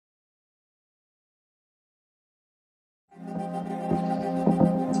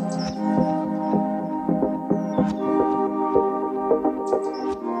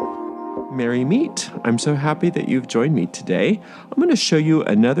Merry meet! I'm so happy that you've joined me today. I'm going to show you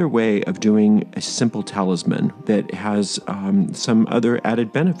another way of doing a simple talisman that has some other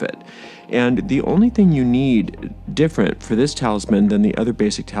added benefit. And the only thing you need different for this talisman than the other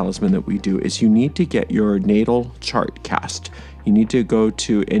basic talisman that we do is you need to get your natal chart cast. You need to go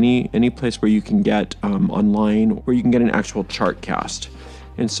to any place where you can get online, where you can get an actual chart cast.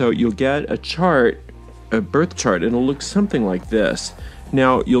 And so you'll get a chart, a birth chart, and it'll look something like this.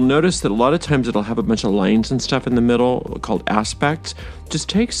 Now, you'll notice that a lot of times it'll have a bunch of lines and stuff in the middle called aspects. Just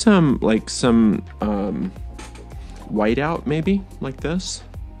take some whiteout, maybe, like this,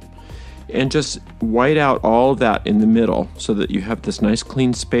 and just white out all of that in the middle so that you have this nice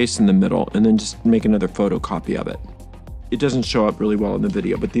clean space in the middle, and then just make another photocopy of it. It doesn't show up really well in the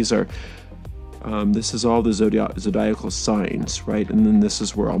video, but these are, this is all the zodiacal signs, right? And then this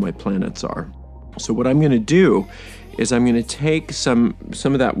is where all my planets are. So what I'm going to do is I'm going to take some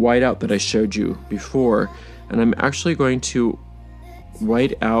of that whiteout that I showed you before, and I'm actually going to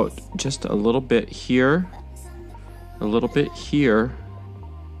white out just a little bit here, a little bit here,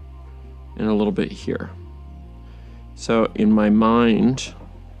 and a little bit here. So in my mind,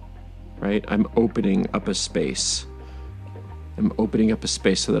 right, I'm opening up a space. I'm opening up a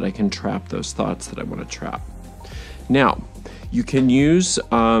space so that I can trap those thoughts that I want to trap. Now, you can use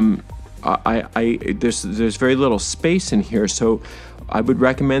there's very little space in here, so I would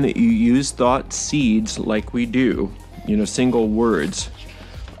recommend that you use thought seeds like we do, you know, single words.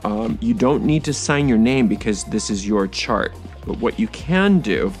 You don't need to sign your name because this is your chart, but what you can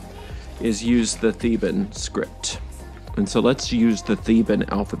do is use the Theban Script. And so let's use the Theban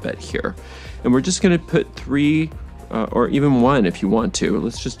alphabet here. And we're just going to put 3 or even 1 if you want to.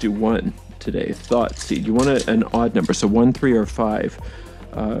 Let's just do 1 today. Thought seed. You want an odd number, so 1, 3, or 5.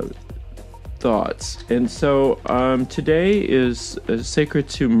 Thoughts. And so today is sacred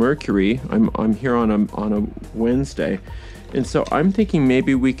to Mercury. I'm here on a Wednesday, and so I'm thinking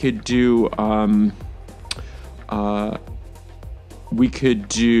maybe we could do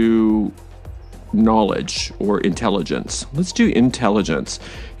knowledge or intelligence. Let's do intelligence,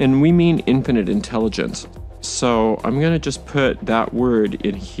 and we mean infinite intelligence. So I'm gonna just put that word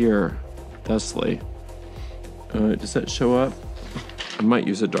in here, thusly. Does that show up? I might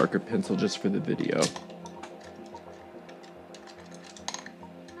use a darker pencil just for the video.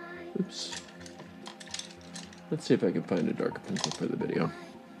 Oops. Let's see if I can find a darker pencil for the video.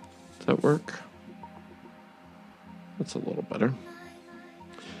 Does that work? That's a little better.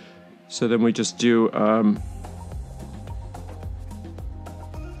 So then we just do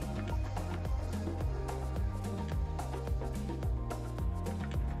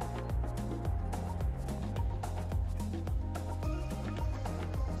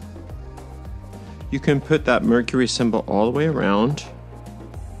you can put that Mercury symbol all the way around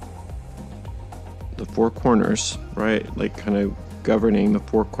the 4 corners, right? Like kind of governing the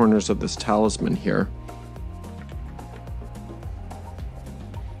 4 corners of this talisman here.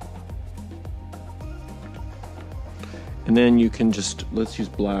 And then you can just, let's use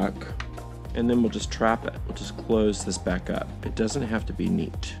black, and then we'll just trap it. We'll just close this back up. It doesn't have to be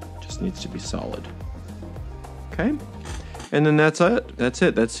neat, it just needs to be solid. Okay? And then that's it. That's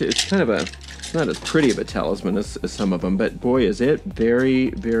it. It's kind of it's not as pretty of a talisman as some of them, but boy, is it very,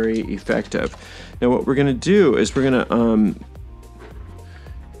 very effective. Now what we're gonna do is we're gonna,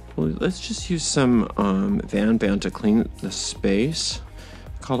 well, let's just use some Van to clean the space.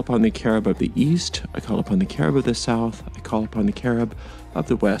 I call upon the Cherub of the East, I call upon the Cherub of the South, I call upon the Cherub of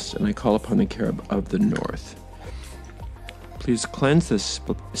the West, and I call upon the Cherub of the North. Please cleanse this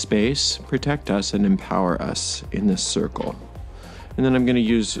space, protect us, and empower us in this circle. And then I'm going to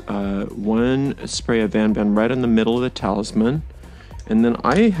use 1 spray of Van right in the middle of the talisman. And then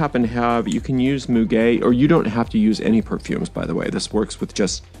I happen to have, you can use Muguet, or you don't have to use any perfumes, by the way. This works with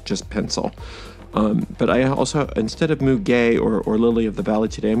just pencil. But I also, instead of Muguet or Lily of the Valley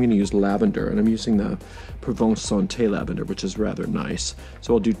today, I'm going to use lavender. And I'm using the Provence Santé lavender, which is rather nice.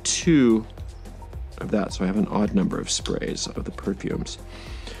 So I'll do 2 of that, so I have an odd number of sprays of the perfumes.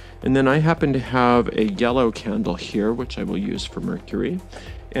 And then I happen to have a yellow candle here, which I will use for Mercury.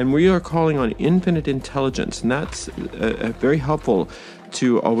 And we are calling on infinite intelligence, and that's very helpful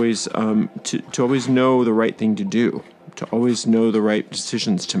to always always know the right thing to do, to always know the right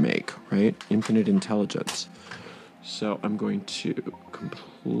decisions to make, right? Infinite intelligence. So I'm going to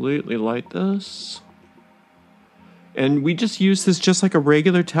completely light this. And we just use this just like a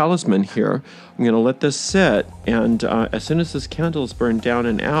regular talisman here. I'm going to let this sit, and as soon as this candle is burned down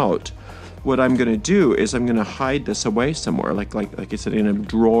and out, what I'm going to do is I'm going to hide this away somewhere, like I said, in a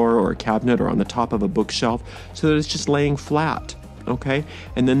drawer or a cabinet or on the top of a bookshelf, so that it's just laying flat. Okay,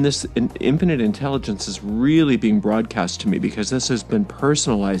 and then this infinite intelligence is really being broadcast to me because this has been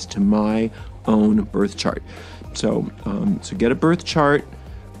personalized to my own birth chart. So, so get a birth chart,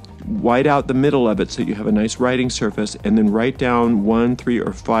 white out the middle of it so you have a nice writing surface, and then write down 1, 3,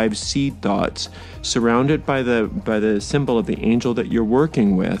 or 5 seed thoughts, surrounded by the symbol of the angel that you're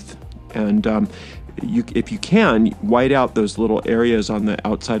working with, and if you can, white out those little areas on the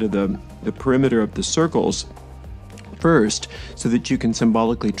outside of the perimeter of the circles first, so that you can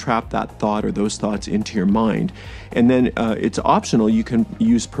symbolically trap that thought or those thoughts into your mind. And then it's optional. You can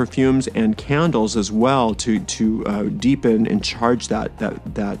use perfumes and candles as well to deepen and charge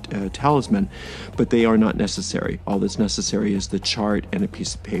that talisman, but they are not necessary. All that's necessary is the chart and a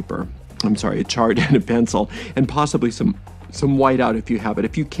piece of paper. I'm sorry, a chart and a pencil, and possibly some whiteout if you have it.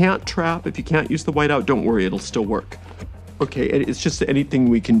 If you can't use the whiteout, don't worry, it'll still work. Okay, it's just anything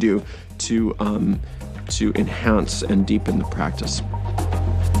we can do to enhance and deepen the practice.